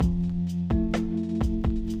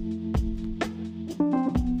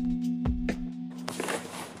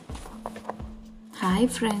Hi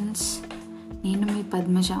friends, నేను మీ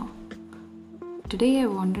Padmaja. Today I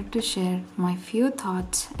wanted to share my few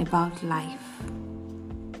thoughts about life.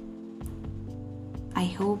 I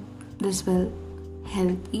hope this will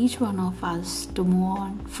help each one of us to move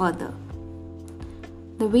on further.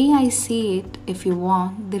 The way I see it, if you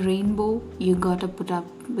want the rainbow, you gotta put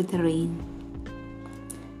up with the rain.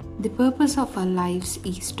 The purpose of our lives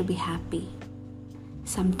is to be happy.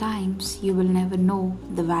 Sometimes you will never know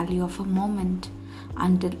the value of a moment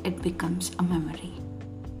until it becomes a memory.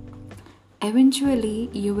 Eventually,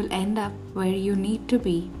 you will end up where you need to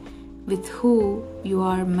be, with who you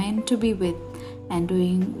are meant to be with, and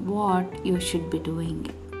doing what you should be doing.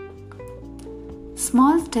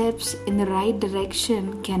 Small steps in the right direction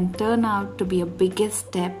can turn out to be a biggest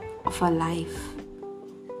step of our life.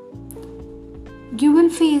 You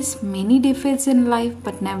will face many defeats in life,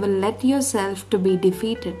 but never let yourself to be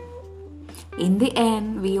defeated. In the end,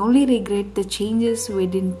 we only regret the changes we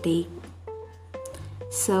didn't take.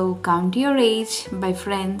 So count your age by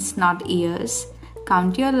friends, not years.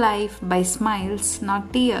 Count your life by smiles,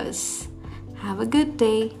 not tears. Have a good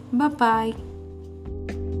day. Bye-bye.